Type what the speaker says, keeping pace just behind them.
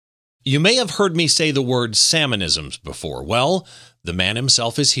You may have heard me say the word salmonisms before. Well, the man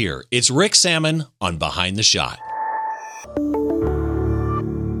himself is here. It's Rick Sammon on Behind the Shot.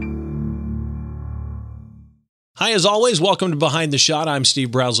 Hi, as always, welcome to Behind the Shot. I'm Steve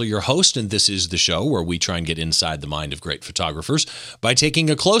Brausel, your host, and this is the show where we try and get inside the mind of great photographers by taking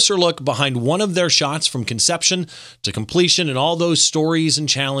a closer look behind one of their shots from conception to completion and all those stories and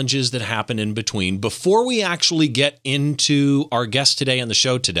challenges that happen in between. Before we actually get into our guest today on the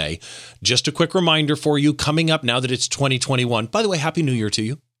show today, just a quick reminder for you coming up now that it's 2021. By the way, Happy New Year to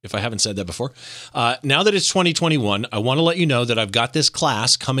you, if I haven't said that before. Now that it's 2021, I want to let you know that I've got this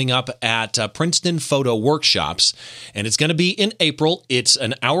class coming up at Princeton Photo Workshops, and it's going to be in April. It's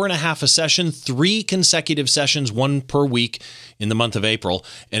an hour and a half a session, 3 consecutive sessions, 1 per week in the month of April,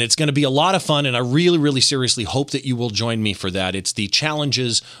 and it's going to be a lot of fun, and I really, really seriously hope that you will join me for that. It's the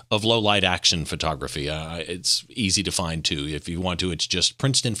challenges of low-light action photography. It's easy to find, too. If you want to, it's just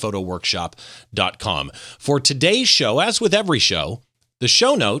PrincetonPhotoWorkshop.com. For today's show, as with every show, the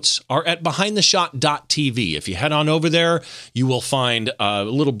show notes are at BehindTheShot.tv. If you head on over there, you will find a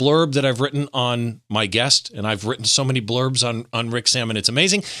little blurb that I've written on my guest, and I've written so many blurbs on Rick Sammon, it's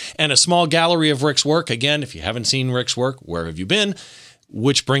amazing, and a small gallery of Rick's work. Again, if you haven't seen Rick's work, where have you been?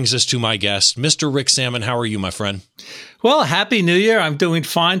 Which brings us to my guest, Mr. Rick Sammon. How are you, my friend? Well, Happy New Year. I'm doing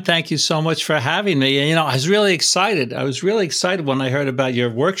fine. Thank you so much for having me. And, I was really excited. When I heard about your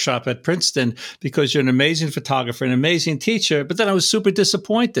workshop at Princeton because you're an amazing photographer, an amazing teacher. But then I was super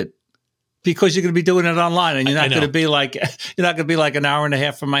disappointed because you're going to be doing it online and you're not going to be like an hour and a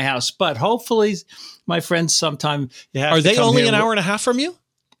half from my house. But hopefully, my friends, sometime you have Are to they come only here. an hour and a half from you?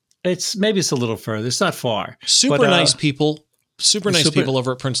 It's a little further. It's not far. Super nice people. Super nice people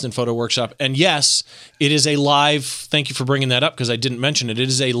over at Princeton Photo Workshop. And yes, it is a live, thank you for bringing that up because I didn't mention it. It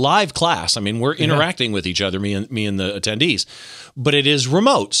is a live class. I mean, we're interacting with each other, me and the attendees, but it is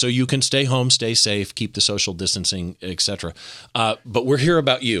remote. So you can stay home, stay safe, keep the social distancing, etc. But we're here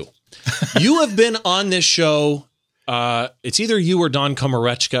about you. You have been on this show. It's either you or Don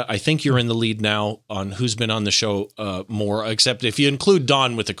Komarechka. I think you're in the lead now on who's been on the show more, except if you include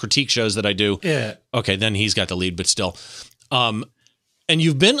Don with the critique shows that I do. Yeah. Okay, then he's got the lead, but still. And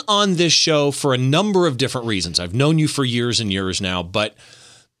you've been on this show for a number of different reasons. I've known you for years and years now, but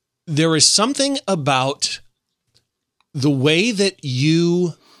there is something about the way that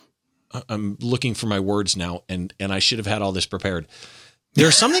I'm looking for my words now, and I should have had all this prepared.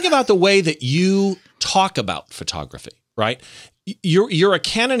 There's something about the way that you talk about photography, right? You're a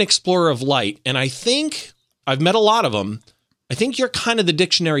Canon explorer of light, and I think I've met a lot of them. I think you're kind of the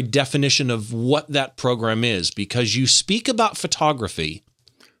dictionary definition of what that program is because you speak about photography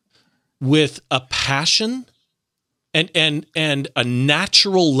with a passion and a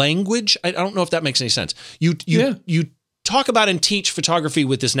natural language. I don't know if that makes any sense. You talk about and teach photography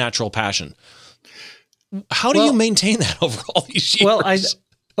with this natural passion. How do you maintain that over all these years?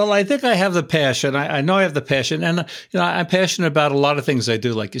 Well, I think I have the passion. I know I have the passion, and I'm passionate about a lot of things I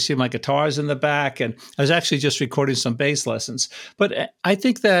do. Like you see, my guitar's in the back, and I was actually just recording some bass lessons. But I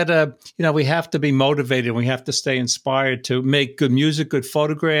think that we have to be motivated. We have to stay inspired to make good music, good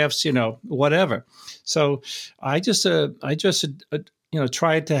photographs, whatever. So I just try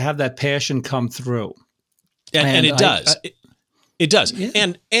to have that passion come through, and it does. It does.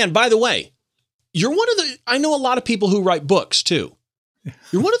 Yeah. And by the way, you're one of the. I know a lot of people who write books too.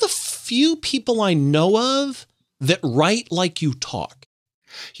 You're one of the few people I know of that write like you talk.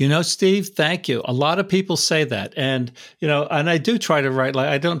 Steve, thank you. A lot of people say that. And, and I do try to write,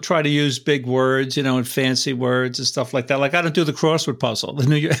 I don't try to use big words, and fancy words and stuff like that. Like I don't do the crossword puzzle.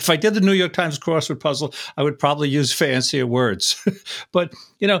 If I did the New York Times crossword puzzle, I would probably use fancier words. But,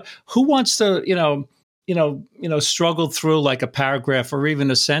 who wants to, struggle through like a paragraph or even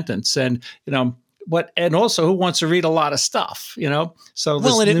a sentence and, and also who wants to read a lot of stuff,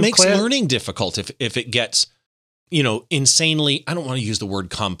 So and it makes learning difficult if it gets, insanely. I don't want to use the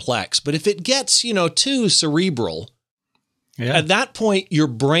word complex, but if it gets, too cerebral, at that point, your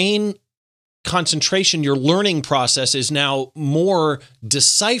brain concentration, your learning process is now more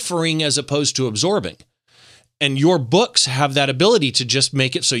deciphering as opposed to absorbing, and your books have that ability to just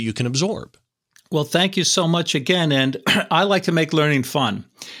make it so you can absorb. Well, thank you so much again. And I like to make learning fun.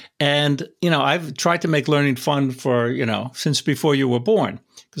 And, I've tried to make learning fun for, since before you were born,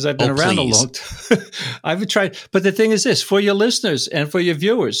 because I've been around a long time. I've tried. But the thing is this, for your listeners and for your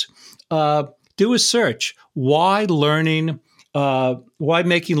viewers, do a search. Why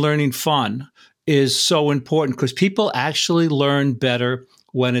making learning fun is so important, because people actually learn better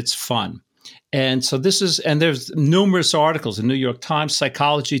when it's fun. And so there's numerous articles. The New York Times,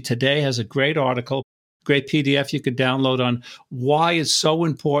 Psychology Today has a great article great PDF you could download on why it's so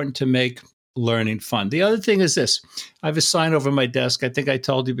important to make learning fun. The other thing is this. I have a sign over my desk. I think I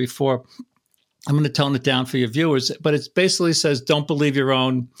told you before. I'm going to tone it down for your viewers, but it basically says, don't believe your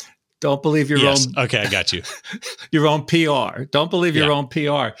own. Okay, I got you. Your own PR. Don't believe your own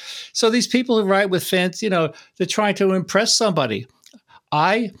PR. So these people who write with fans, they're trying to impress somebody.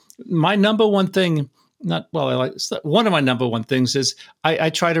 My number one thing, one of my number one things is I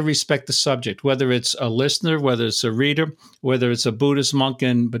try to respect the subject, whether it's a listener, whether it's a reader, whether it's a Buddhist monk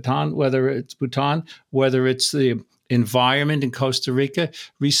in Bhutan, whether it's the environment in Costa Rica.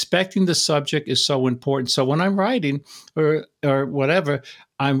 Respecting the subject is so important. So when I'm writing or whatever,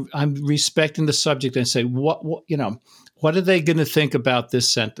 I'm respecting the subject and say, what are they going to think about this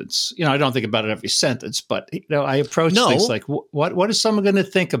sentence? I don't think about it every sentence, but I approach things like, what is someone going to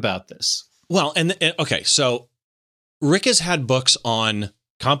think about this? Well, okay, so Rick has had books on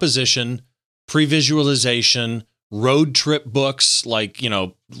composition, pre-visualization, road trip books, like,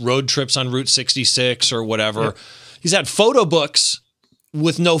 road trips on Route 66 or whatever. Yeah. He's had photo books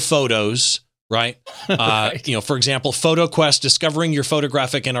with no photos, right? Right. For example, PhotoQuest, Discovering Your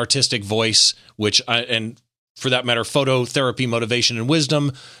Photographic and Artistic Voice, and for that matter, Phototherapy, Motivation, and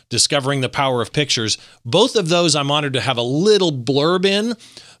Wisdom, Discovering the Power of Pictures. Both of those I'm honored to have a little blurb in,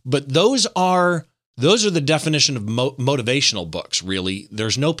 but those are the definition of motivational books, really.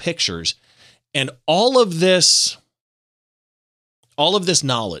 There's no pictures. And all of this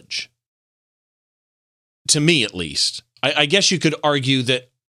knowledge, to me at least, I guess you could argue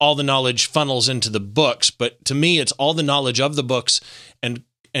that all the knowledge funnels into the books, but to me, it's all the knowledge of the books and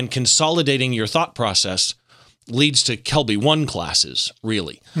consolidating your thought process leads to Kelby 1 classes,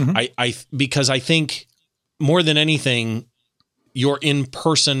 really. Mm-hmm. Because I think more than anything, your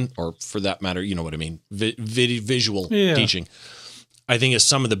in-person, or for that matter, you know what I mean, visual teaching, I think is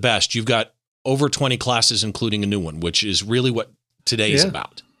some of the best. You've got over 20 classes, including a new one, which is really what today is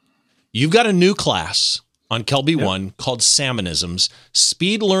about. You've got a new class on Kelby 1 called Salmonisms,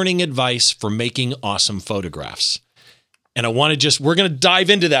 Speed Learning Advice for Making Awesome Photographs. And we're going to dive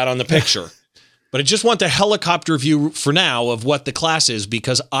into that on the picture. But I just want the helicopter view for now of what the class is,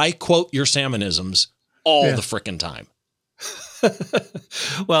 because I quote your Salmonisms all the frickin' time.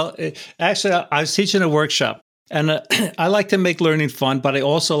 Well, actually, I was teaching a workshop, and I like to make learning fun, but I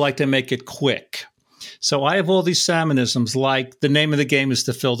also like to make it quick. So I have all these Salmonisms, like the name of the game is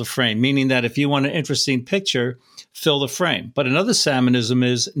to fill the frame, meaning that if you want an interesting picture, fill the frame. But another Salmonism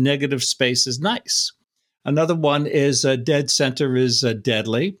is negative space is nice. Another one is dead center is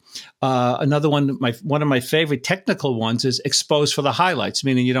deadly. Another one, one of my favorite technical ones is exposed for the highlights,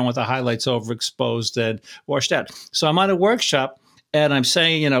 meaning you don't want the highlights overexposed and washed out. So I'm on a workshop and I'm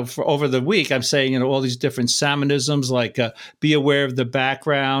saying, for over the week, I'm saying, all these different Salmonisms, like be aware of the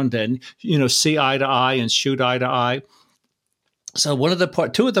background and, see eye to eye and shoot eye to eye. So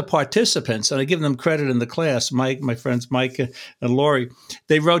two of the participants, and I give them credit in the class, my friends Mike and Lori,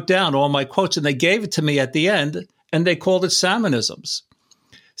 they wrote down all my quotes and they gave it to me at the end, and they called it Salmonisms.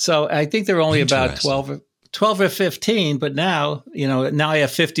 So I think they're only about 12 or 15, but now I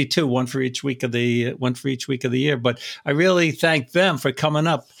have 52, one for each week of the year. But I really thank them for coming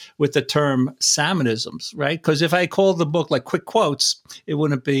up with the term Salmonisms, right? Because if I called the book like Quick Quotes, it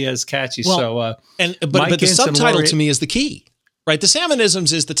wouldn't be as catchy. But the subtitle to me is the key. Right, the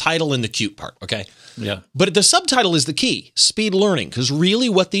Salmonisms is the title and the cute part, okay? Yeah. But the subtitle is the key, speed learning, because really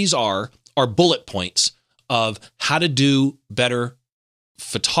what these are bullet points of how to do better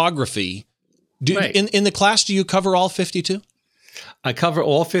photography. In the class, do you cover all 52? I cover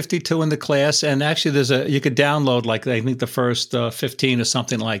all 52 in the class, and actually you could download I think the first 15 or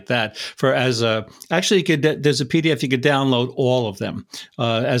something like that there's a PDF you could download all of them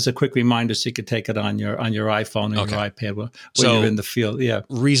as a quick reminder, so you could take it on your iPhone or your iPad when you're in the field. Yeah.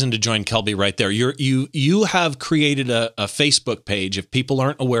 Reason to join Kelby right there. You have created a Facebook page. If people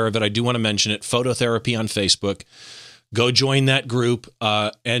aren't aware of it, I do want to mention it, Phototherapy on Facebook. Go join that group.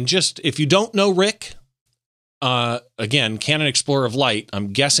 And just, if you don't know Rick, again, Canon Explorer of Light,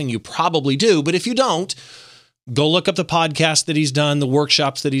 I'm guessing you probably do, but if you don't, go look up the podcast that he's done, the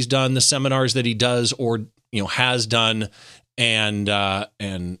workshops that he's done, the seminars that he does or has done, and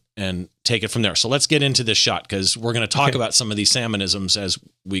take it from there. So let's get into this shot, because we're going to talk about some of these Salmonisms as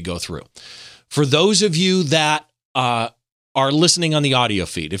we go through. For those of you that are listening on the audio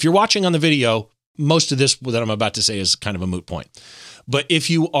feed, if you're watching on the video, most of this that I'm about to say is kind of a moot point. But if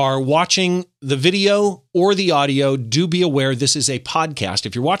you are watching the video or the audio, do be aware this is a podcast.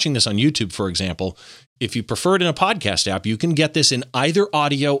 If you're watching this on YouTube, for example, if you prefer it in a podcast app, you can get this in either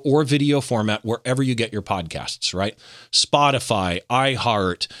audio or video format wherever you get your podcasts, right? Spotify,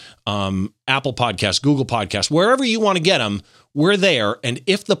 iHeart, Apple Podcasts, Google Podcasts, wherever you want to get them, we're there. And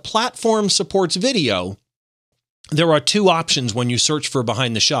if the platform supports video, there are two options when you search for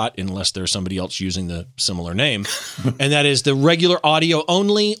Behind the Shot, unless there's somebody else using the similar name, and that is the regular audio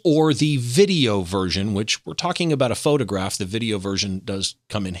only or the video version, which we're talking about a photograph. The video version does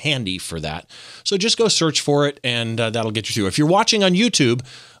come in handy for that. So just go search for it, and that'll get you through. If you're watching on YouTube,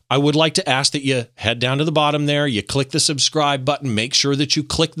 I would like to ask that you head down to the bottom there, you click the subscribe button, make sure that you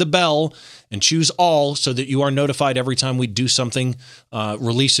click the bell and choose all so that you are notified every time we do something,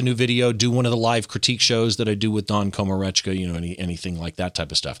 release a new video, do one of the live critique shows that I do with Don Komarechka, anything like that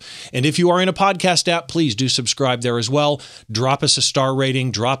type of stuff. And if you are in a podcast app, please do subscribe there as well. Drop us a star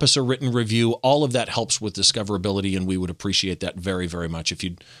rating, drop us a written review. All of that helps with discoverability, and we would appreciate that very, very much if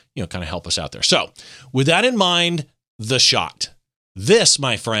you'd, kind of help us out there. So with that in mind, The Shot. This,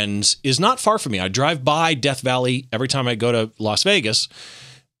 my friends, is not far from me. I drive by Death Valley every time I go to Las Vegas.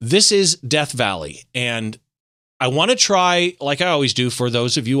 This is Death Valley, and I want to try, like I always do for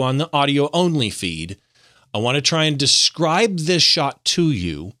those of you on the audio-only feed, I want to try and describe this shot to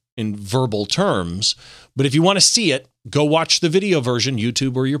you in verbal terms, but if you want to see it, go watch the video version,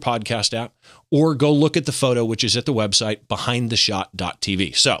 YouTube or your podcast app, or go look at the photo, which is at the website,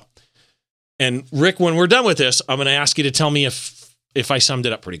 behindtheshot.tv. So, and Rick, when we're done with this, I'm going to ask you to tell me if I summed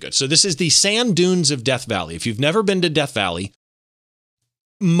it up pretty good. So this is the sand dunes of Death Valley. If you've never been to Death Valley,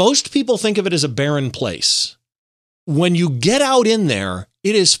 most people think of it as a barren place. When you get out in there,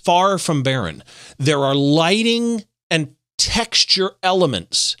 it is far from barren. There are lighting and texture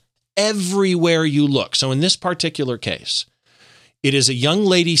elements everywhere you look. So in this particular case, it is a young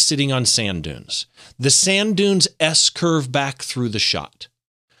lady sitting on sand dunes. The sand dunes S-curve back through the shot.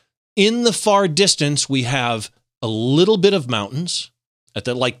 In the far distance, we have a little bit of mountains at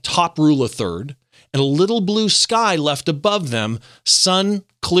the top rule of third, and a little blue sky left above them, sun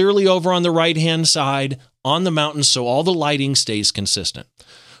clearly over on the right-hand side on the mountains, so all the lighting stays consistent.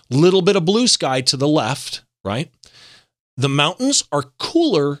 Little bit of blue sky to the left, right? The mountains are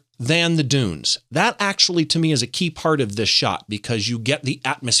cooler than the dunes. That actually, to me, is a key part of this shot because you get the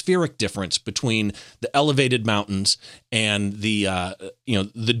atmospheric difference between the elevated mountains and the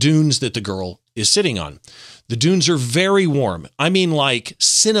dunes that the girl is sitting on. The dunes are very warm. I mean, like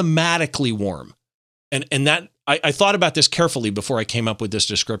cinematically warm. And that I thought about this carefully before I came up with this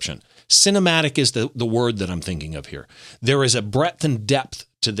description. Cinematic is the word that I'm thinking of here. There is a breadth and depth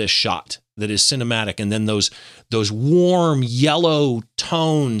to this shot that is cinematic. And then those warm yellow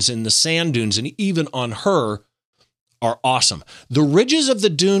tones in the sand dunes and even on her are awesome. The ridges of the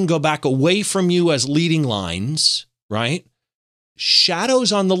dune go back away from you as leading lines, right?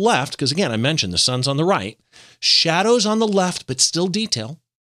 Shadows on the left, because again, I mentioned the sun's on the right. Shadows on the left, but still detail.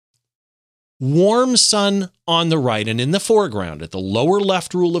 Warm sun on the right, and in the foreground, at the lower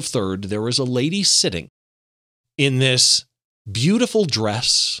left rule of third, there is a lady sitting in this beautiful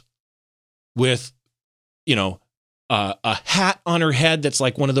dress with, a hat on her head that's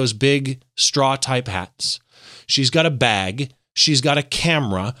like one of those big straw type hats. She's got a bag. She's got a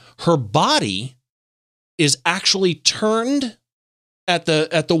camera. Her body is actually turned at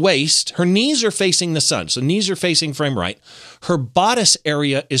the waist. Her knees are facing the sun. So knees are facing frame right. Her bodice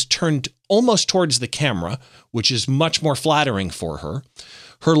area is turned almost towards the camera, which is much more flattering for her.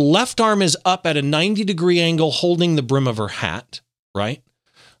 Her left arm is up at a 90-degree angle holding the brim of her hat, right?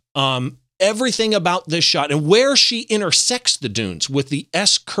 Everything about this shot and where she intersects the dunes with the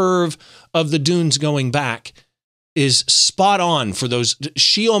S curve of the dunes going back is spot on for those.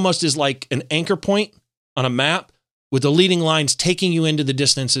 She almost is like an anchor point on a map with the leading lines taking you into the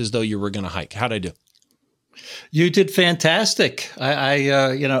distance as though you were going to hike. How'd I do? You did fantastic.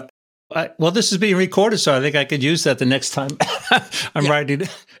 Well, this is being recorded, so I think I could use that the next time I'm writing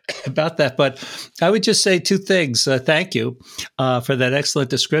about that. But I would just say two things. Thank you for that excellent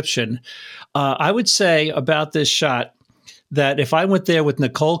description. I would say about this shot that if I went there with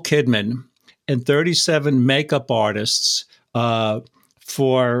Nicole Kidman and 37 makeup artists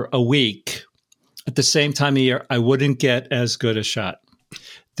for a week at the same time of year, I wouldn't get as good a shot.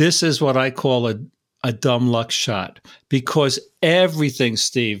 This is what I call a dumb luck shot because everything,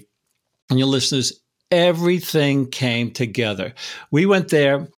 Steve, and your listeners, everything came together. We went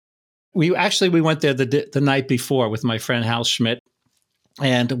there. We went there the night before with my friend Hal Schmidt,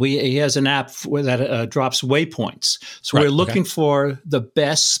 and he has an app that drops waypoints. So we're looking for the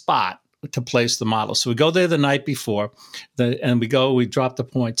best spot to place the model. So we go there the night before, and we drop the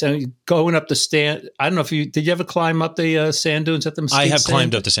points. And going up the stand, I don't know if did you ever climb up the sand dunes at the Mesquite? I have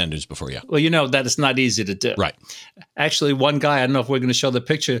climbed up the sand dunes before, yeah. Well, you know that it's not easy to do. Right. Actually, one guy, I don't know if we're going to show the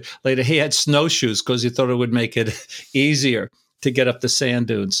picture later, he had snowshoes because he thought it would make it easier to get up the sand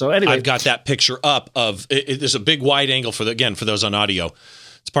dunes. So anyway. I've got that picture up of, there's a big wide angle for those on audio.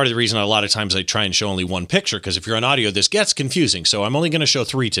 It's part of the reason a lot of times I try and show only one picture, because if you're on audio, this gets confusing. So I'm only going to show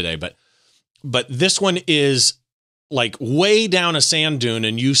 3 today, but this one is like way down a sand dune,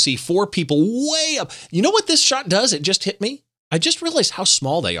 and you see 4 people way up. You know what this shot does? It just hit me. I just realized how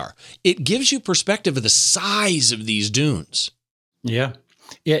small they are. It gives you perspective of the size of these dunes. Yeah.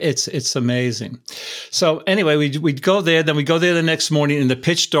 Yeah, it's amazing. So anyway, we'd go there. Then we go there the next morning in the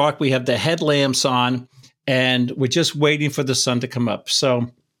pitch dark. We have the headlamps on, and we're just waiting for the sun to come up. So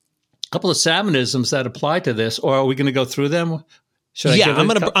a couple of salmonisms that apply to this, or are we going to go through them? I'm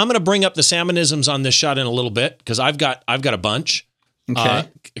gonna bring up the salmonisms on this shot in a little bit, because I've got a bunch. Okay.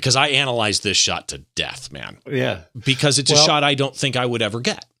 Because I analyzed this shot to death, man. Yeah. Because it's a shot I don't think I would ever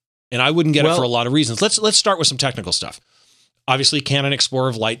get, and I wouldn't get it for a lot of reasons. Let's start with some technical stuff. Obviously, Canon Explorer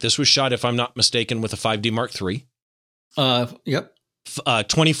of Light. This was shot, if I'm not mistaken, with a 5D Mark III. Yep.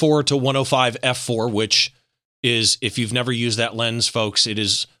 24 to 105 f4, which is, if you've never used that lens, folks, it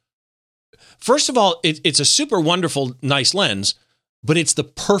is. First of all, it's a super wonderful, nice lens, but it's the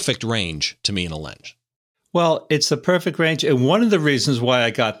perfect range to me in a lens. Well, it's the perfect range. And one of the reasons why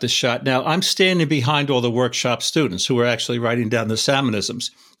I got this shot, now I'm standing behind all the workshop students who are actually writing down the salmonisms,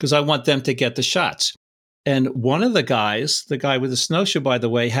 because I want them to get the shots. And one of the guys, the guy with the snowshoe, by the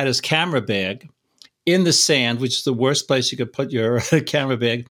way, had his camera bag in the sand, which is the worst place you could put your camera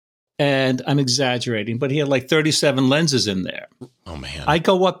bag. And I'm exaggerating, but he had like 37 lenses in there. Oh, man. I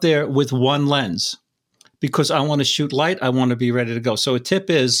go up there with one lens because I want to shoot light. I want to be ready to go. So a tip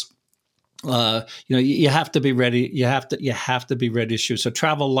is, you have to be ready. You have to be ready to shoot. So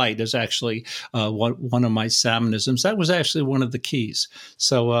travel light is actually one of my salmonisms. That was actually one of the keys.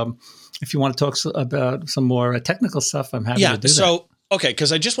 So if you want to talk about some more technical stuff, I'm happy to do that. Okay,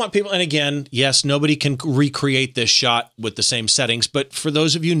 because I just want people, and again, yes, nobody can recreate this shot with the same settings, but for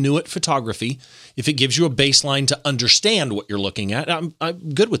those of you new at photography, if it gives you a baseline to understand what you're looking at, I'm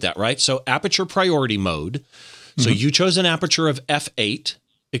good with that, right? So aperture priority mode. So you chose an aperture of f8.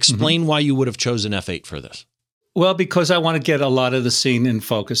 Explain why you would have chosen f8 for this. Well, because I want to get a lot of the scene in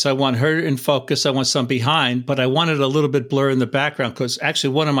focus. I want her in focus. I want some behind, but I wanted a little bit blur in the background, because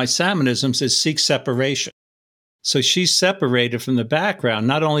actually one of my salmonisms is seek separation. So she's separated from the background,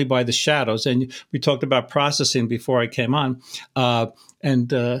 not only by the shadows, and we talked about processing before I came on.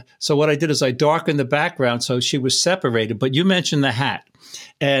 So what I did is I darkened the background so she was separated. But you mentioned the hat,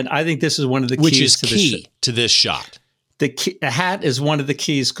 and I think this is one of the keys to this shot. The hat is one of the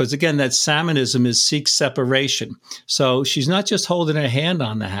keys, because, again, that salmonism is seek separation. So she's not just holding her hand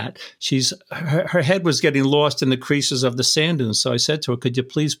on the hat. Her head was getting lost in the creases of the sand dunes. So I said to her, could you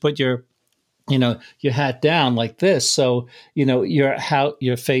please put your hat down like this, so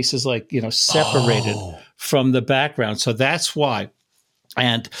your face is like separated from the background. So that's why.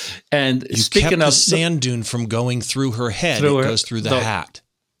 And you speaking kept of the sand dune from going through her head, it goes through the hat.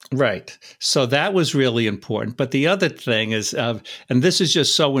 Right. So that was really important. But the other thing is, and this is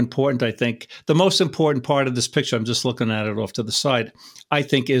just so important, I think, the most important part of this picture, I'm just looking at it off to the side, I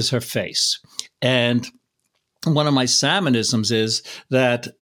think, is her face. And one of my salmonisms is that,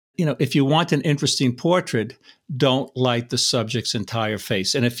 if you want an interesting portrait, don't light the subject's entire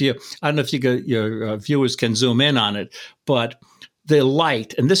face. And I don't know if your viewers can zoom in on it, but the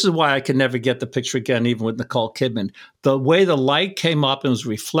light, and this is why I can never get the picture again, even with Nicole Kidman, the way the light came up and was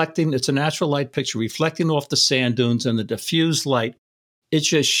reflecting, it's a natural light picture, reflecting off the sand dunes and the diffused light, it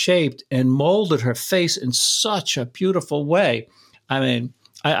just shaped and molded her face in such a beautiful way. I mean,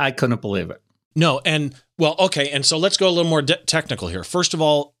 I couldn't believe it. No, and okay, and so let's go a little more technical here. First of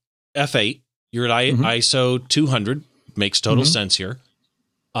all, f8, you're at ISO 200, makes total sense here.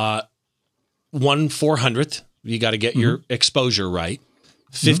 1/400th, you got to get your exposure right.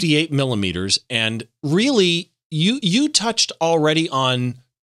 58 millimeters, and really, you touched already on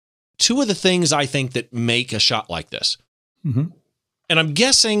two of the things I think that make a shot like this. And I'm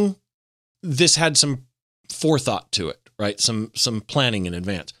guessing this had some forethought to it, right? Some planning in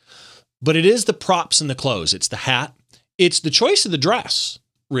advance. But it is the props and the clothes. It's the hat. It's the choice of the dress.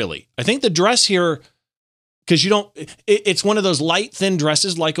 Really, I think the dress here, because it's one of those light, thin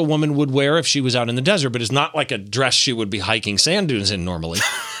dresses like a woman would wear if she was out in the desert, but it's not like a dress she would be hiking sand dunes in normally.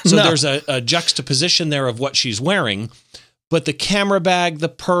 So there's a juxtaposition there of what she's wearing, but the camera bag, the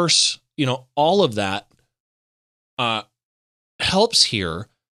purse, all of that helps here.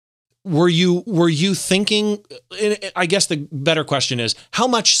 were you thinking, I guess the better question is, how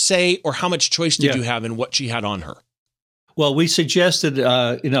much say or how much choice did you have in what she had on her? Well, we suggested,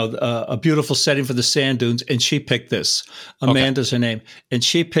 a beautiful setting for the sand dunes, and she picked this. Amanda's her name, and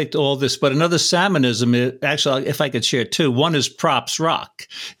she picked all this. But another salmonism, actually, if I could share two, one is props rock.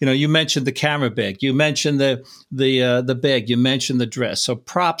 You mentioned the camera bag, you mentioned the bag, you mentioned the dress. So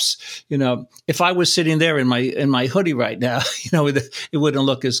props, if I was sitting there in my hoodie right now, it wouldn't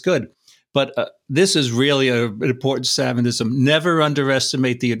look as good. But this is really an important salmonism. Never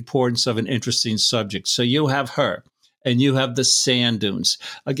underestimate the importance of an interesting subject. So you have her. And you have the sand dunes.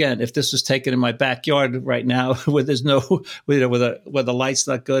 Again, if this was taken in my backyard right now, where there's where the light's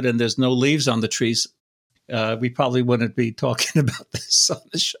not good and there's no leaves on the trees, we probably wouldn't be talking about this on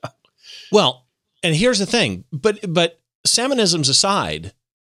the show. Well, and here's the thing, but salmonisms aside,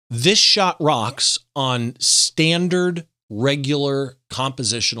 this shot rocks on standard, regular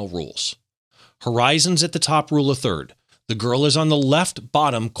compositional rules. Horizons at the top, rule of third. The girl is on the left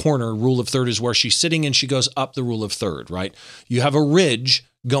bottom corner. Rule of third is where she's sitting, and she goes up the rule of third, right? You have a ridge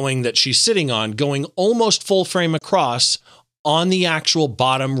going that she's sitting on, going almost full frame across on the actual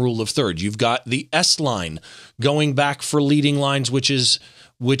bottom rule of third. You've got the S line going back for leading lines, which is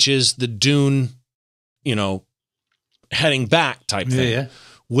the dune, heading back type thing.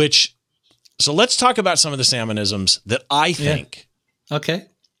 Yeah. So let's talk about some of the salmonisms that I think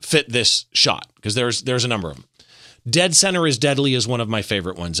fit this shot, because there's a number of them. Dead center is deadly is one of my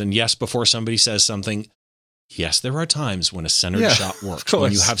favorite ones. And yes, before somebody says something, yes, there are times when a centered shot works.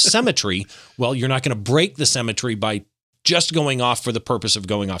 When you have symmetry, well, you're not going to break the symmetry by just going off for the purpose of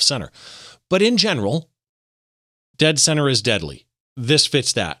going off center. But in general, dead center is deadly. This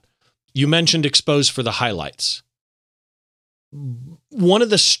fits that. You mentioned expose for the highlights. One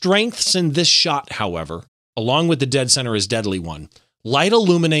of the strengths in this shot, however, along with the dead center is deadly one, light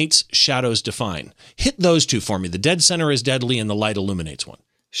illuminates, shadows define. Hit those two for me. The dead center is deadly and the light illuminates one.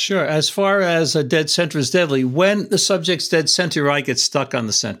 Sure. As far as a dead center is deadly, when the subject's dead center, I get stuck on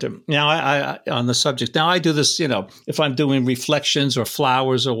the center. Now, I on the subject. Now, I do this, if I'm doing reflections or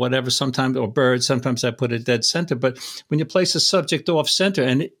flowers or whatever, sometimes, or birds, sometimes I put a dead center. But when you place a subject off center,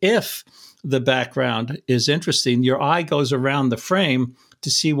 and if the background is interesting, your eye goes around the frame to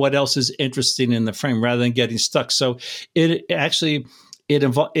see what else is interesting in the frame rather than getting stuck. So it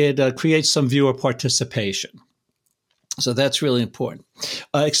creates some viewer participation. So that's really important.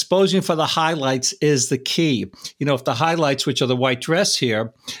 Exposing for the highlights is the key. If the highlights, which are the white dress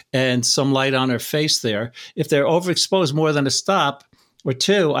here and some light on her face there, if they're overexposed more than a stop or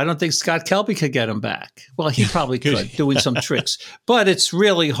two, I don't think Scott Kelby could get them back. Well, he probably could, doing some tricks, but it's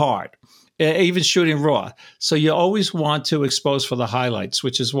really hard. Even shooting raw. So you always want to expose for the highlights,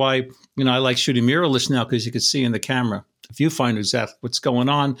 which is why, I like shooting mirrorless now, because you can see in the camera, viewfinder, exactly what's going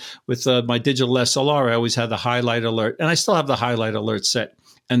on. With my digital SLR, I always had the highlight alert, and I still have the highlight alert set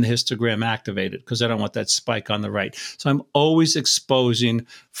and the histogram activated because I don't want that spike on the right. So I'm always exposing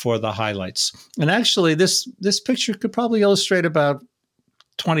for the highlights. And actually, this picture could probably illustrate about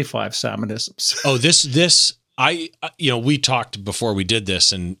 25 salmonisms. Oh, this. We talked before we did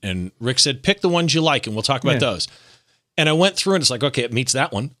this, and Rick said, pick the ones you like, and we'll talk about those. And I went through, and it's like, okay, it meets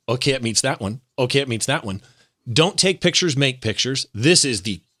that one. Okay, it meets that one. Okay, it meets that one. Don't take pictures, make pictures. This is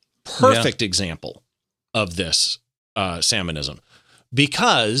the perfect example of this salmonism,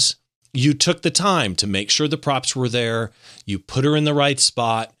 because you took the time to make sure the props were there. You put her in the right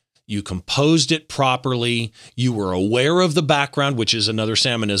spot. You composed it properly. You were aware of the background, which is another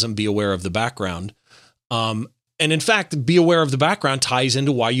salmonism. Be aware of the background. And in fact, be aware of the background ties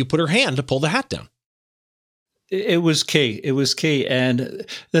into why you put her hand to pull the hat down. It was key. It was key. And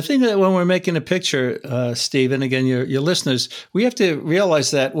the thing that when we're making a picture, Steve, and again, your listeners, we have to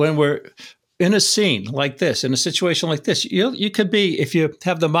realize that when we're in a scene like this, in a situation like this, you could be, if you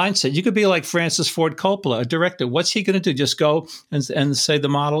have the mindset, you could be like Francis Ford Coppola, a director. What's he going to do? Just go and say the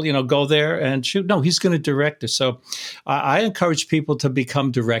model, go there and shoot? No, he's going to direct it. So I encourage people to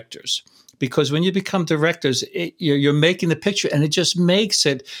become directors. Because when you become directors, you're making the picture, and it just makes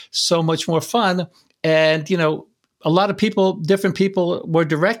it so much more fun. And, a lot of people, different people were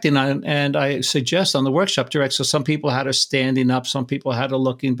directing, and I suggest on the workshop direct. So some people had her standing up, some people had her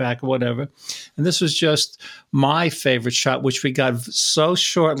looking back or whatever. And this was just my favorite shot, which we got so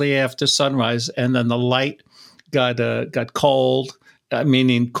shortly after sunrise. And then the light got cold,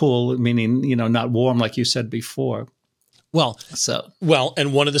 meaning cool, meaning, not warm like you said before. Well,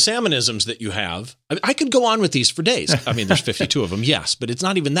 and one of the salmonisms that you have, I could go on with these for days. I mean, there's 52 of them, yes, but it's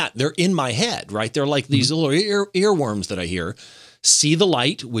not even that. They're in my head, right? They're like these little earworms that I hear. See the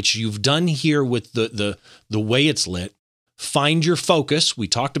light, which you've done here with the way it's lit. find your focus. We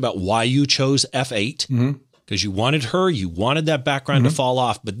talked about why you chose F8 because you wanted her, you wanted that background to fall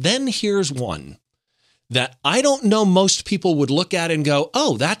off. But then here's one that I don't know most people would look at and go,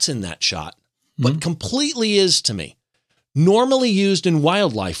 oh, that's in that shot, but completely is to me. Normally used in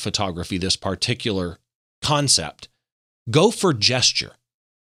wildlife photography, this particular concept, go for gesture.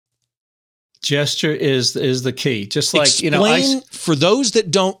 Gesture is the key. Just like, Explain for those that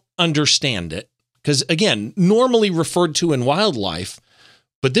don't understand it, because again, normally referred to in wildlife,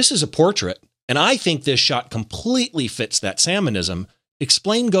 but this is a portrait, and I think this shot completely fits that salmonism.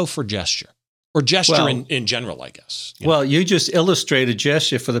 Explain go for gesture. Or gesture in general, I guess. Well, you just illustrated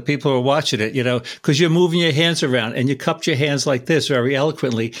gesture for the people who are watching it, because you're moving your hands around and you cupped your hands like this very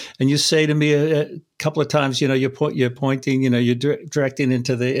eloquently. And you say to me a couple of times, you're pointing, you're directing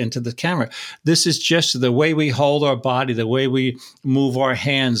into the camera. This is gesture, the way we hold our body, the way we move our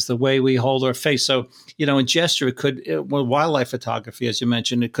hands, the way we hold our face. So, in gesture, it could, wildlife photography, as you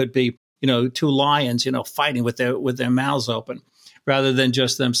mentioned, it could be, two lions, fighting with their mouths open rather than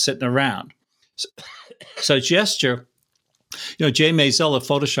just them sitting around. So gesture, Jay Maisel of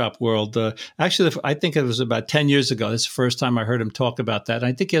Photoshop World, actually, I think it was about 10 years ago. That's the first time I heard him talk about that. And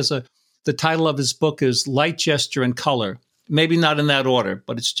I think he has the title of his book is Light, Gesture, and Color. Maybe not in that order,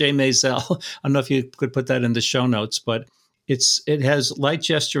 but it's Jay Maisel. I don't know if you could put that in the show notes, but it has Light,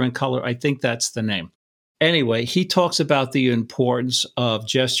 Gesture, and Color. I think that's the name. Anyway, he talks about the importance of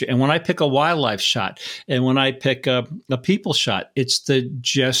gesture. And when I pick a wildlife shot and when I pick a people shot, it's the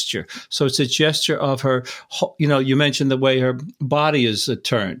gesture. So it's a gesture of her, you mentioned the way her body is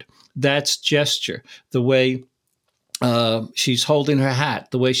turned. That's gesture. The way she's holding her hat,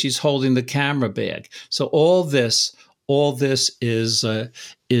 the way she's holding the camera bag. So all this is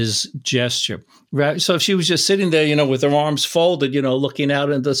gesture. Right. So if she was just sitting there, with her arms folded, looking out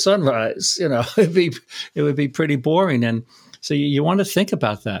into the sunrise, it would be pretty boring. And so you want to think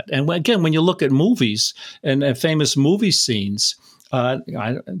about that. And again, when you look at movies and famous movie scenes,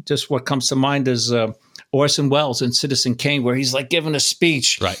 just what comes to mind is Orson Welles in Citizen Kane, where he's like giving a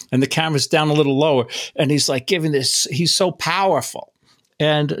speech, right, and the camera's down a little lower, and he's like giving this. He's so powerful.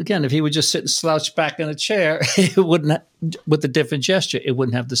 And again, if he would just sit and slouch back in a chair, it wouldn't, with a different gesture, it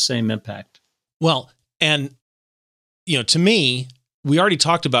wouldn't have the same impact. Well, and, to me, we already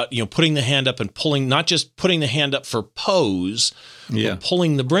talked about, putting the hand up and pulling, not just putting the hand up for pose,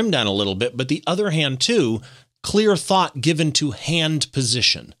 pulling the brim down a little bit, but the other hand too, clear thought given to hand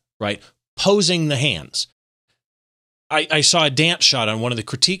position, right? Posing the hands. I saw a dance shot on one of the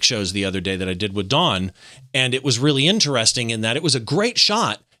critique shows the other day that I did with Dawn, and it was really interesting in that it was a great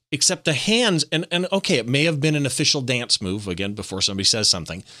shot, except the hands, and okay, it may have been an official dance move, again, before somebody says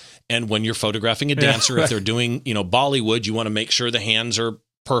something. And when you're photographing a dancer, if they're doing, Bollywood, you want to make sure the hands are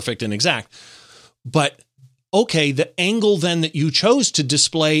perfect and exact. But okay, the angle then that you chose to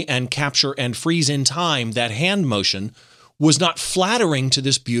display and capture and freeze in time, that hand motion, was not flattering to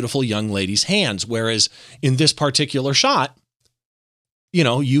this beautiful young lady's hands. Whereas in this particular shot,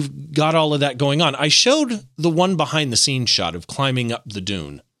 you've got all of that going on. I showed the one behind the scenes shot of climbing up the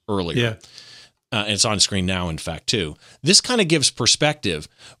dune earlier. Yeah. It's on screen now, in fact, too. This kind of gives perspective,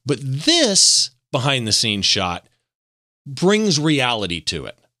 but this behind the scenes shot brings reality to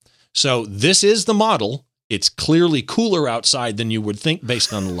it. So this is the model. It's clearly cooler outside than you would think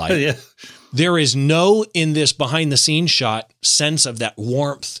based on the light. Yeah. There is no, in this behind the scenes shot, sense of that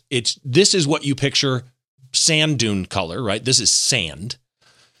warmth. This is what you picture sand dune color, right? This is sand.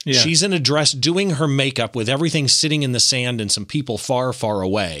 Yeah. She's in a dress doing her makeup with everything sitting in the sand and some people far, far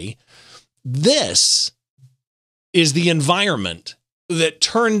away. This is the environment that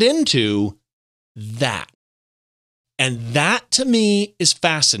turned into that. And that to me is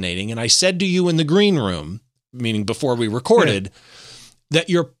fascinating. And I said to you in the green room, meaning before we recorded, that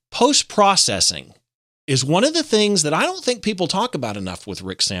your post-processing is one of the things that I don't think people talk about enough with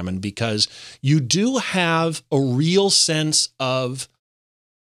Rick Sammon, because you do have a real sense of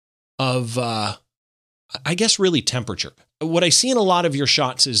I guess really temperature. What I see in a lot of your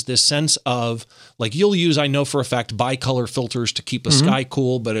shots is this sense of, like, you'll use, I know for a fact, bicolor filters to keep a sky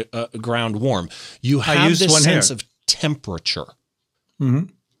cool, but a ground warm. You have this sense of temperature. Mm-hmm.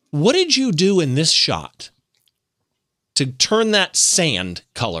 What did you do in this shot to turn that sand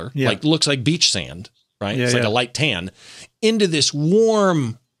color, like looks like beach sand, right? It's like a light tan, into this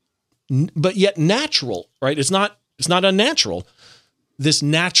warm, but yet natural, right? It's not unnatural, this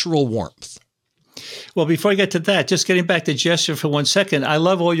natural warmth. Well, before I get to that, just getting back to gesture for 1 second, I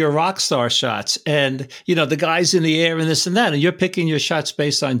love all your rock star shots and, the guys in the air and this and that, and you're picking your shots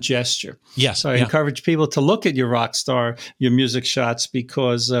based on gesture. Yes. So I encourage people to look at your rock star, your music shots,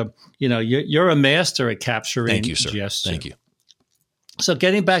 because, you're a master at capturing Thank you, sir. gesture. Thank you. So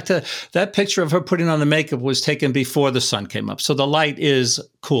getting back to that picture of her putting on the makeup was taken before the sun came up. So the light is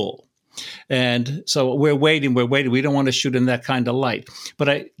cool. And so we're waiting. We don't want to shoot in that kind of light.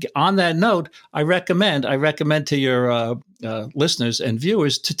 But on that note, I recommend to your listeners and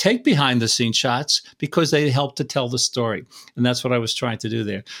viewers to take behind the scene shots because they help to tell the story. And that's what I was trying to do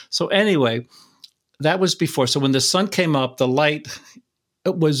there. So anyway, that was before. So when the sun came up, the light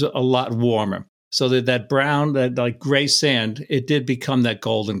was a lot warmer. So that brown, that like gray sand, it did become that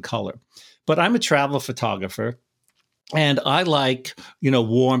golden color. But I'm a travel photographer. And I like,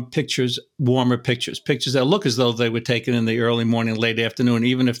 warmer pictures that look as though they were taken in the early morning, late afternoon,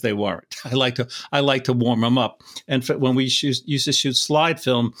 even if they weren't. I like to warm them up. And when we used to shoot slide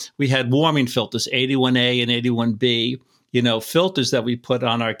film, we had warming filters, 81A and 81B, filters that we put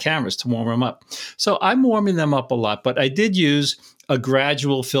on our cameras to warm them up. So I'm warming them up a lot, but I did use a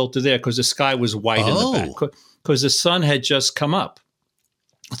gradual filter there because the sky was white in the back, because the sun had just come up.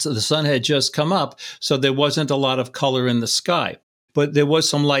 So the sun had just come up, so there wasn't a lot of color in the sky, but there was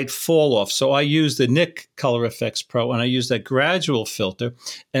some light fall off. So I used the Nik Color Efex Pro, and I used that gradual filter.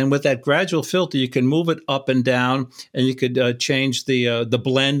 And with that gradual filter, you can move it up and down, and you could change the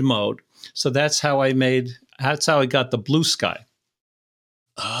blend mode. So that's how I got the blue sky.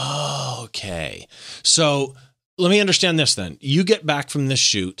 Okay. So let me understand this then. You get back from this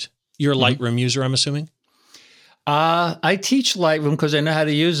shoot. You're a Lightroom user, I'm assuming? I teach Lightroom because I know how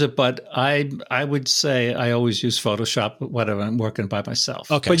to use it, but I would say I always use Photoshop, whatever I'm working by myself.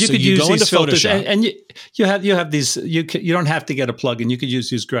 Okay, but you so could you use go these into filters, Photoshop. and you have these. You don't have to get a plugin. You could use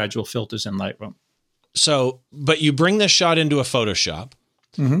these gradual filters in Lightroom. So, but you bring this shot into a Photoshop.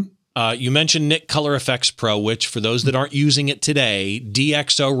 Mm-hmm. You mentioned Nik Color Efex Pro, which for those that aren't using it today,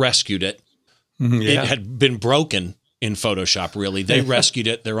 DxO rescued it. Mm-hmm, yeah. It had been broken in Photoshop, really. They rescued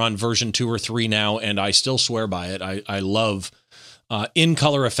it. They're on version 2 or 3 now, and I still swear by it. I love in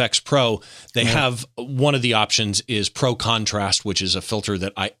Color Efex Pro, they have one of the options is Pro Contrast, which is a filter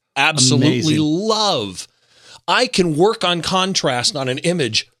that I absolutely love. I can work on contrast on an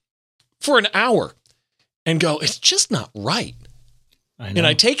image for an hour and go, it's just not right. And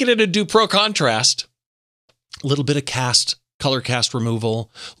I take it in and do Pro Contrast, a little bit of color cast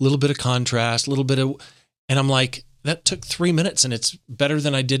removal, a little bit of contrast, a little bit of, and I'm like, that took 3 minutes and it's better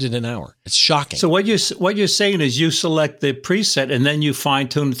than I did in an hour. It's shocking. So what you're saying is you select the preset and then you fine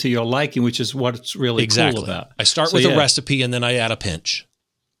tune it to your liking, which is what it's really cool about. I start with a recipe and then I add a pinch.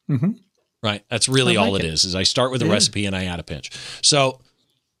 Mm-hmm. Right. That's really all it is I start with a recipe and I add a pinch. So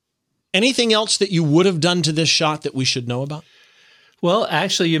anything else that you would have done to this shot that we should know about? Well,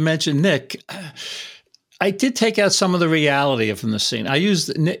 actually, you mentioned Nik. I did take out some of the reality from the scene. I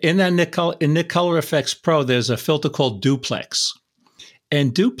used in Nik Color Efex Pro, there's a filter called Duplex.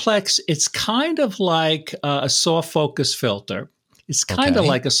 And Duplex, it's kind of like a soft focus filter. It's kind of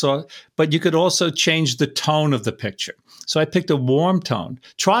like a soft, but you could also change the tone of the picture. So I picked a warm tone.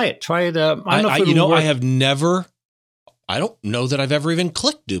 Try it. I don't know if it'll work. I don't know that I've ever even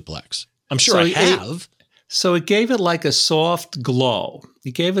clicked Duplex. I'm sure I have. So it gave it like a soft glow.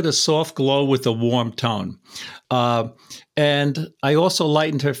 It gave it a soft glow with a warm tone. And I also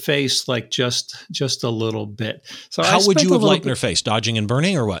lightened her face like just a little bit. So how would you have lightened her face? Dodging and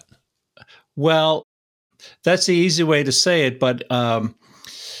burning or what? Well, that's the easy way to say it. But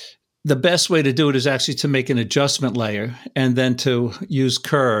the best way to do it is actually to make an adjustment layer and then to use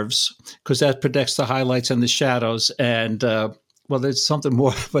curves because that protects the highlights and the shadows. And well, there's something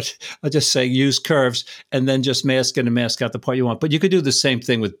more, but I'll just say use curves and then just mask in and mask out the part you want. But you could do the same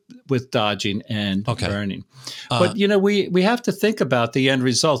thing with dodging and burning. But, we have to think about the end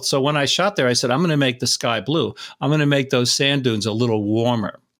result. So when I shot there, I said, I'm going to make the sky blue. I'm going to make those sand dunes a little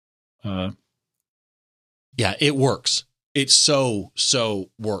warmer. Yeah, it works. It so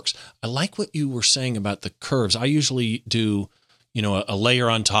works. I like what you were saying about the curves. I usually do, a layer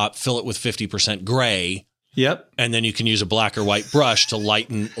on top, fill it with 50% gray. Yep. And then you can use a black or white brush to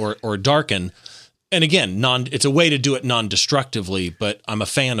lighten or darken. And again, it's a way to do it non-destructively, but I'm a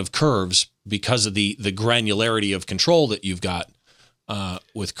fan of curves because of the granularity of control that you've got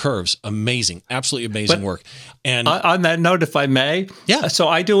with curves. Amazing. Absolutely amazing work. And on that note, if I may. Yeah. So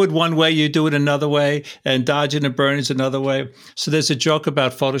I do it one way, you do it another way, and dodging and burning is another way. So there's a joke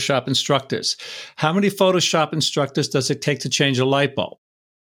about Photoshop instructors. How many Photoshop instructors does it take to change a light bulb?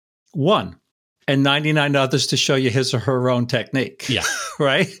 1. and 99 others to show you his or her own technique. Yeah.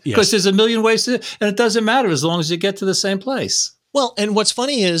 Right? Yes. Because there's a million ways to, and it doesn't matter as long as you get to the same place. Well, and what's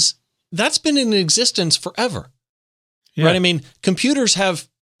funny is that's been in existence forever. Yeah. Right? I mean, computers have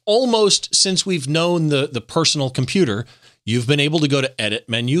almost since we've known the personal computer, you've been able to go to edit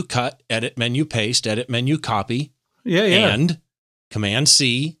menu, cut, edit menu, paste, edit menu, copy, Yeah. and Command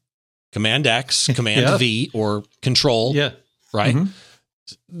C, Command X, Command V, or Control. Yeah. Right?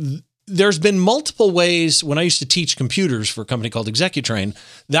 Mm-hmm. There's been multiple ways. When I used to teach computers for a company called ExecuTrain,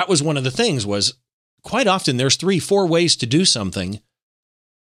 that was one of the things was quite often there's 3-4 ways to do something.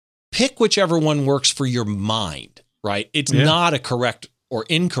 Pick whichever one works for your mind, right? It's not a correct or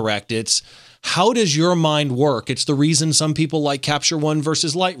incorrect. It's how does your mind work? It's the reason some people like Capture One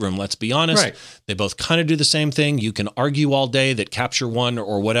versus Lightroom. Let's be honest. Right. They both kind of do the same thing. You can argue all day that Capture One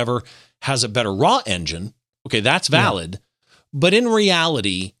or whatever has a better raw engine. Okay, that's valid. But in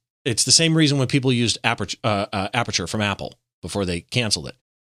reality, it's the same reason when people used Aperture from Apple before they canceled it.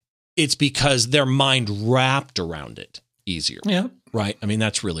 It's because their mind wrapped around it easier. Yeah. Right? I mean,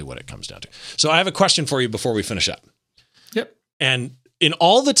 that's really what it comes down to. So I have a question for you before we finish up. Yep. And in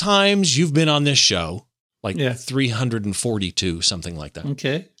all the times you've been on this show, like 342, something like that.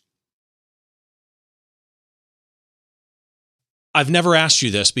 Okay. I've never asked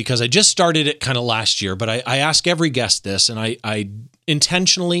you this because I just started it kind of last year, but I ask every guest this, and I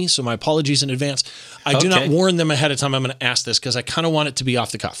intentionally, so my apologies in advance, I do not warn them ahead of time I'm going to ask this because I kind of want it to be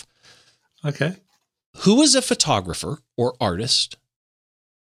off the cuff. Okay. Who is a photographer or artist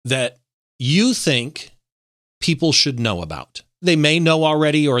that you think people should know about? They may know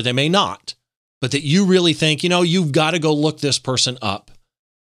already or they may not, but that you really think, you've got to go look this person up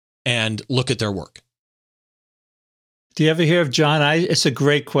and look at their work. Do you ever hear of John Isaac? It's a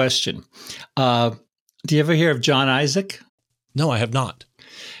great question. Do you ever hear of John Isaac? No, I have not.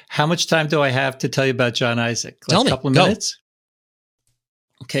 How much time do I have to tell you about John Isaac? Tell me. A couple of minutes?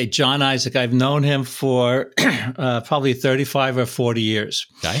 Okay, John Isaac. I've known him for probably 35 or 40 years.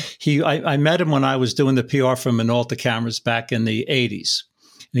 Okay. I met him when I was doing the PR for Minolta cameras back in the 80s.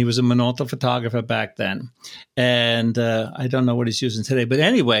 And he was a Minolta photographer back then. And I don't know what he's using today. But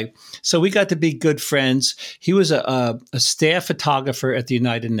anyway, so we got to be good friends. He was a staff photographer at the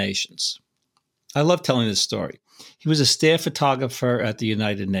United Nations. I love telling this story. He was a staff photographer at the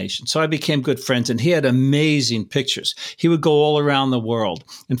United Nations. So I became good friends, and he had amazing pictures. He would go all around the world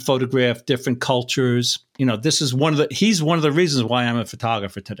and photograph different cultures. This is he's one of the reasons why I'm a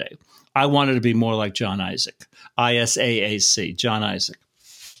photographer today. I wanted to be more like John Isaac, ISAAC, John Isaac.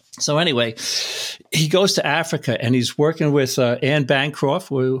 So anyway, he goes to Africa, and he's working with Anne Bancroft,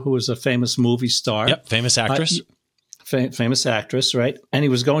 who was a famous movie star. Yep, famous actress. Famous actress, right? And he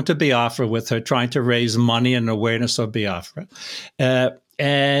was going to Biafra with her, trying to raise money and awareness of Biafra.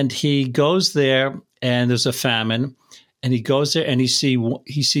 And he goes there, and there's a famine. And he goes there, and he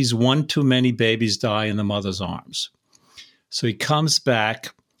sees one too many babies die in the mother's arms. So he comes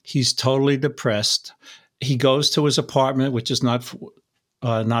back. He's totally depressed. He goes to his apartment, which is not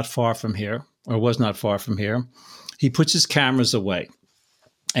far from here, or was not far from here. He puts his cameras away,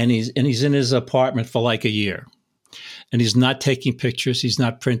 and he's in his apartment for like a year. And he's not taking pictures. He's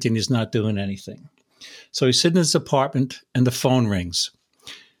not printing. He's not doing anything. So he's sitting in his apartment, and the phone rings.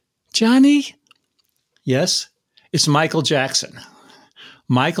 Johnny? Yes? It's Michael Jackson.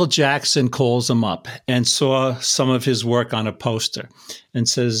 Michael Jackson calls him up and saw some of his work on a poster and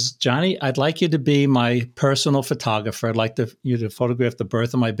says, Johnny, I'd like you to be my personal photographer. I'd like you to photograph the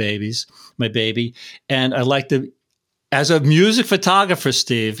birth of my baby. And I'd like to, as a music photographer,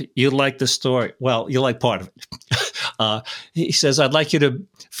 Steve, you like the story. Well, you like part of it. He says, I'd like you to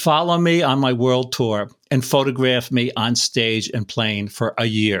follow me on my world tour and photograph me on stage and playing for a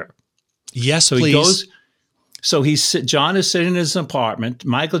year. Yes, so please. He goes. So John is sitting in his apartment.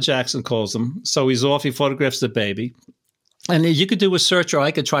 Michael Jackson calls him. So he's off. He photographs the baby. And you could do a search, or I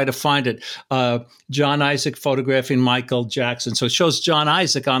could try to find it. John Isaac photographing Michael Jackson. So it shows John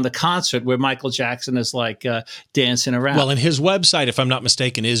Isaac on the concert where Michael Jackson is like dancing around. Well, and his website, if I'm not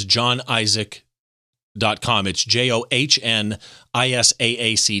mistaken, is johnnisaac.com. It's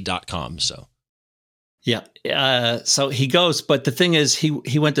JOHNISAAC.com. So. Yeah. So he goes, but the thing is,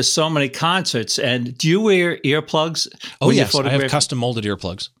 he went to so many concerts. And do you wear earplugs? Oh, yes. I have custom molded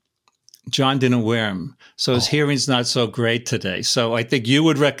earplugs. John didn't wear them. So his hearing's not so great today. So I think you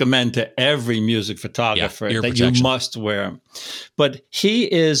would recommend to every music photographer that you must wear them. But he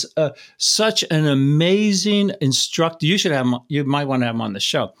is such an amazing instructor. You might want to have him on the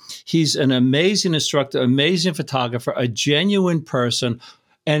show. He's an amazing instructor, amazing photographer, a genuine person.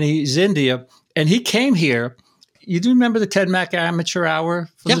 And he's India. And he came here, you do remember the Ted Mack Amateur Hour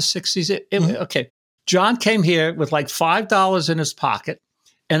from the 60s? Okay. John came here with like $5 in his pocket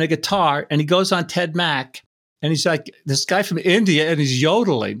and a guitar, and he goes on Ted Mack, and he's like, this guy from India, and he's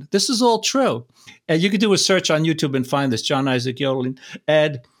yodeling. This is all true. And you could do a search on YouTube and find this, John Isaac yodeling.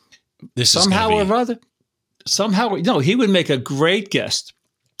 And this somehow or other, he would make a great guest.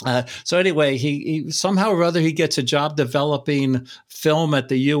 So anyway, he somehow or other, he gets a job developing film at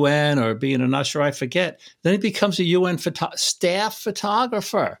the UN or being an usher, I forget. Then he becomes a UN staff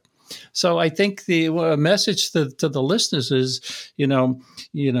photographer. So I think the message to the listeners is,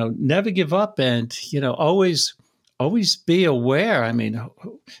 never give up and, always be aware. I mean,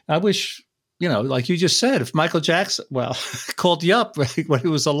 I wish, like you just said, if Michael Jackson, called you up when he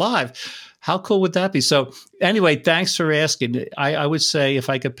was alive, how cool would that be? So anyway, thanks for asking. I would say if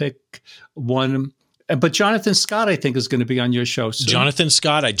I could pick one, but Jonathan Scott, I think, is going to be on your show soon. Jonathan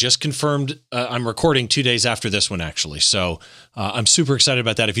Scott, I just confirmed. I'm recording 2 days after this one, actually. So I'm super excited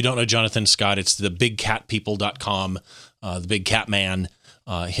about that. If you don't know Jonathan Scott, it's the bigcatpeople.com, the Big Cat Man,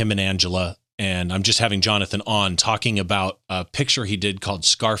 him and Angela. And I'm just having Jonathan on talking about a picture he did called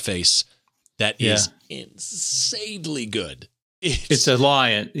Scarface that is insanely good. It's a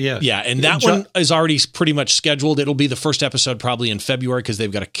lion. Yeah. Yeah. And that one is already pretty much scheduled. It'll be the first episode probably in February because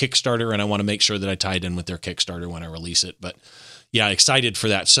they've got a Kickstarter, and I want to make sure that I tie it in with their Kickstarter when I release it. But yeah, excited for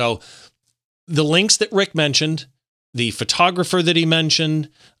that. So the links that Rick mentioned, the photographer that he mentioned,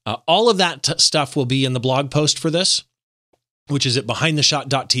 all of that stuff will be in the blog post for this, which is at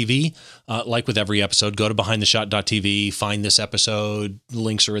behindtheshot.tv. Like with every episode, go to behindtheshot.tv, find this episode. The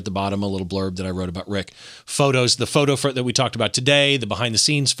links are at the bottom, a little blurb that I wrote about Rick. Photos, the photo that we talked about today, the behind the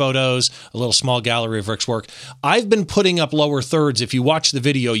scenes photos, a little small gallery of Rick's work. I've been putting up lower thirds. If you watch the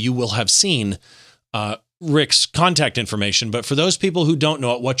video, you will have seen Rick's contact information. But for those people who don't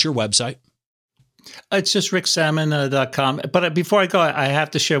know it, what's your website? It's just ricksalmon.com. But before I go, I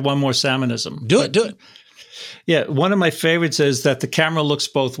have to share one more salmonism. Do it. Yeah, one of my favorites is that the camera looks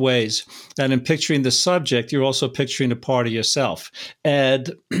both ways. And in picturing the subject, you're also picturing a part of yourself.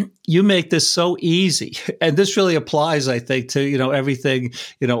 And you make this so easy. And this really applies, I think, to, everything,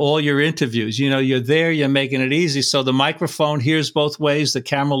 all your interviews. You're there, you're making it easy. So the microphone hears both ways, the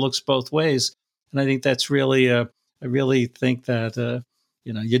camera looks both ways. And I think that's really, I really think that,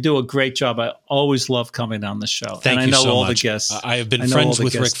 you do a great job. I always love coming on the show. Thank you so much. And I know all the guests. I have been friends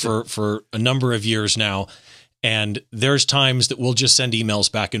with Rick for a number of years now. And there's times that we'll just send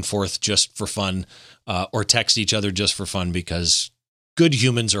emails back and forth just for fun, or text each other just for fun, because good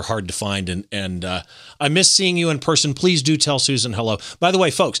humans are hard to find. And I miss seeing you in person. Please do tell Susan hello. By the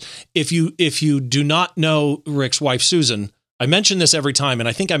way, folks, if you do not know Rick's wife, Susan, I mention this every time, and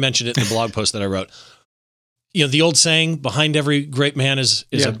I think I mentioned it in the blog post that I wrote. The old saying, behind every great man is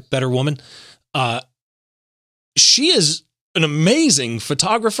a better woman. She is an amazing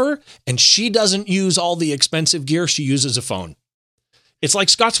photographer, and she doesn't use all the expensive gear. She uses a phone. It's like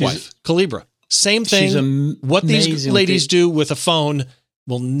Scott's wife, Calibra. Same thing. What these ladies do with a phone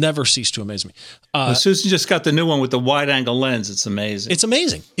will never cease to amaze me. Susan just got the new one with the wide-angle lens. It's amazing. It's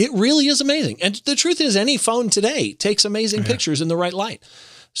amazing. It really is amazing. And the truth is, any phone today takes amazing pictures in the right light.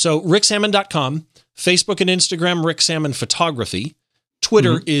 So ricksalmon.com, Facebook and Instagram, Rick Salmon Photography.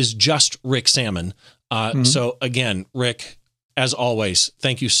 Twitter is just Rick Salmon. So again, Rick, as always,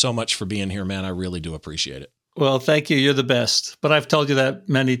 thank you so much for being here, man. I really do appreciate it. Well, thank you. You're the best. But I've told you that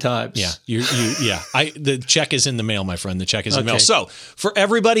many times. Yeah, the check is in the mail, my friend. The check is in the mail. So for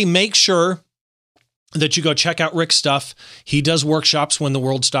everybody, make sure that you go check out Rick's stuff. He does workshops when the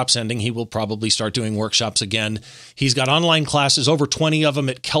world stops ending. He will probably start doing workshops again. He's got online classes, over 20 of them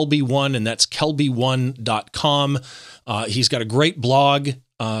at Kelby One, and that's kelby1.com. He's got a great blog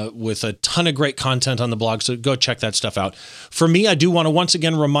with a ton of great content on the blog, so go check that stuff out. For me, I do want to once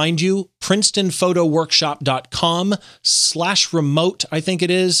again remind you, PrincetonPhotoWorkshop.com/remote, I think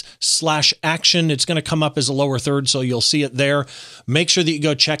it is, /action. It's going to come up as a lower third, so you'll see it there. Make sure that you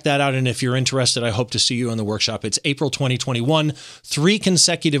go check that out, and if you're interested, I hope to see you in the workshop. It's April 2021, 3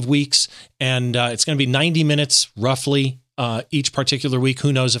 consecutive weeks, and it's going to be 90 minutes, roughly, each particular week.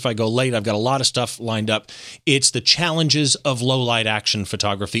 Who knows if I go late? I've got a lot of stuff lined up. It's the challenges of low light action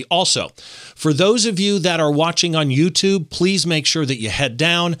photography. Also, for those of you that are watching on YouTube, please make sure that you head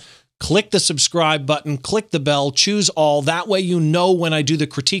down, click the subscribe button, click the bell, choose all. That way you know when I do the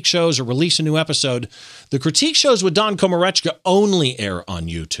critique shows or release a new episode. The critique shows with Don Komarechka only air on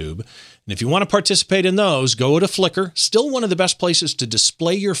YouTube. And if you want to participate in those, go to Flickr. Still one of the best places to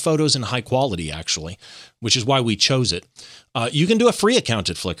display your photos in high quality, actually, which is why we chose it. You can do a free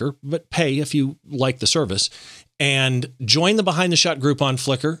account at Flickr, but pay if you like the service. And join the Behind the Shot group on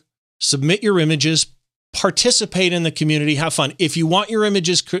Flickr. Submit your images. participate in the community, have fun. If you want your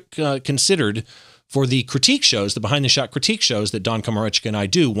images considered for the critique shows, the behind the shot critique shows that Don Komarechka and I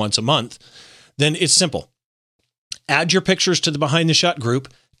do once a month, then it's simple. Add your pictures to the behind the shot group,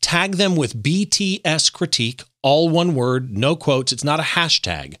 tag them with BTS critique, all one word, no quotes. It's not a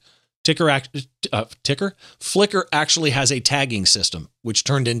hashtag. Flickr actually has a tagging system, which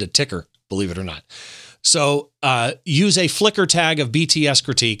turned into Ticker, believe it or not. So use a Flickr tag of BTS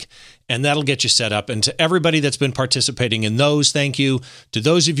critique, and that'll get you set up. And to everybody that's been participating in those, thank you. To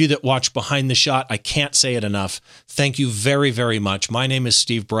those of you that watch Behind the Shot, I can't say it enough. Thank you very, very much. My name is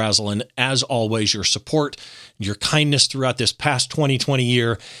Steve Brazill, and as always, your support, your kindness throughout this past 2020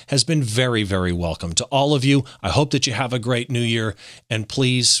 year has been very, very welcome. To all of you, I hope that you have a great new year, and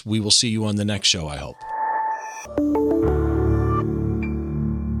please, we will see you on the next show, I hope.